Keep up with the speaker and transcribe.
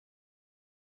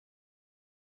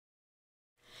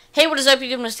Hey, what is up,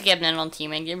 YouTube? Mr. Captain on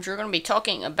Team End Games. We're going to be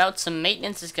talking about some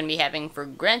maintenance that's going to be happening for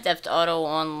Grand Theft Auto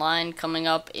Online coming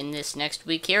up in this next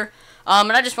week here.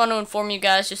 And I just want to inform you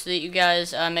guys, just so that you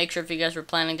guys make sure if you guys were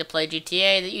planning to play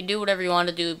GTA, that you do whatever you want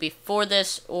to do before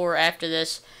this or after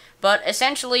this. But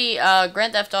essentially,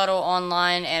 Grand Theft Auto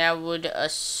Online, and I would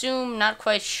assume, not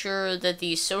quite sure, that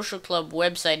the Social Club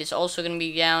website is also going to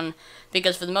be down,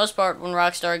 because for the most part, when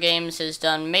Rockstar Games has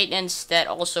done maintenance, that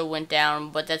also went down,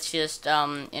 but that's just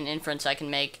an inference I can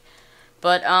make.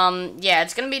 But, yeah,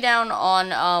 it's going to be down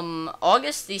on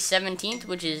August the 17th,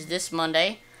 which is this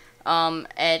Monday,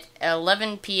 at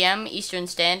 11 p.m. Eastern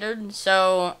Standard.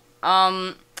 So,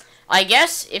 I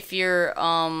guess if you're,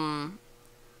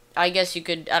 I guess you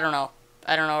could, I don't know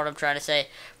what I'm trying to say,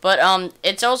 but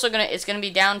it's also it's gonna be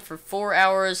down for 4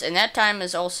 hours, and that time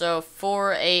is also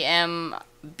 4 a.m.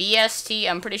 BST.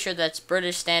 I'm pretty sure that's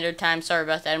British Standard Time. Sorry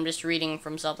about that. I'm just reading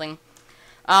from something.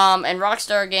 And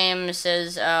Rockstar Games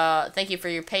says, thank you for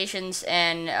your patience,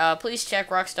 and please check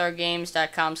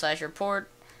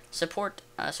rockstargames.com/support.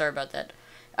 Sorry about that.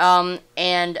 And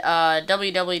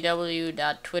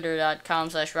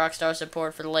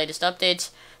www.twitter.com/rockstarsupport for the latest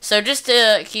updates. So just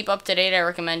to keep up to date, I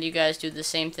recommend you guys do the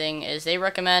same thing as they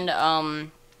recommend.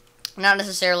 Not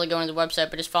necessarily going to the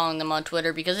website, but just following them on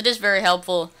Twitter, because it is very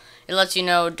helpful. It lets you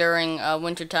know during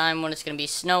winter time when it's going to be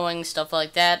snowing, stuff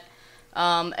like that.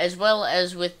 As well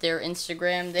as with their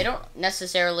Instagram. They don't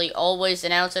necessarily always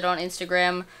announce it on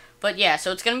Instagram, but yeah,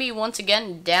 so it's going to be once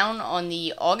again down on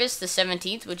the August the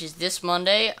 17th, which is this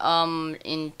Monday,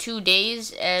 in 2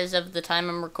 days as of the time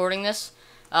I'm recording this.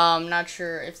 Not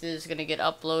sure if this is going to get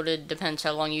uploaded, depends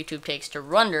how long YouTube takes to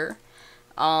render.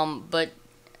 But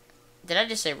did I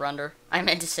just say render? I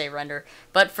meant to say render.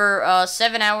 But for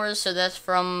 7 hours, so that's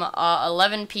from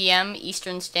 11 p.m.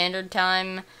 Eastern Standard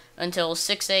Time until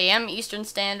 6 a.m. Eastern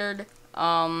Standard,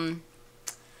 and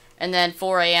then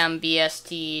 4 a.m.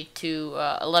 BST to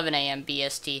 11 a.m.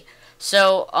 BST.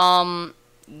 So,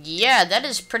 yeah, that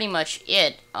is pretty much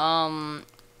it.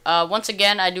 Once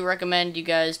again, I do recommend you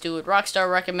guys do what Rockstar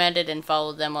recommended and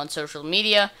follow them on social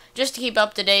media, just to keep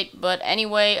up to date. But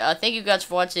anyway, thank you guys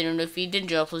for watching, and if you did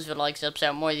enjoy, please leave a like,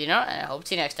 subscribe more than you know, and I hope to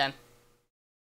see you next time.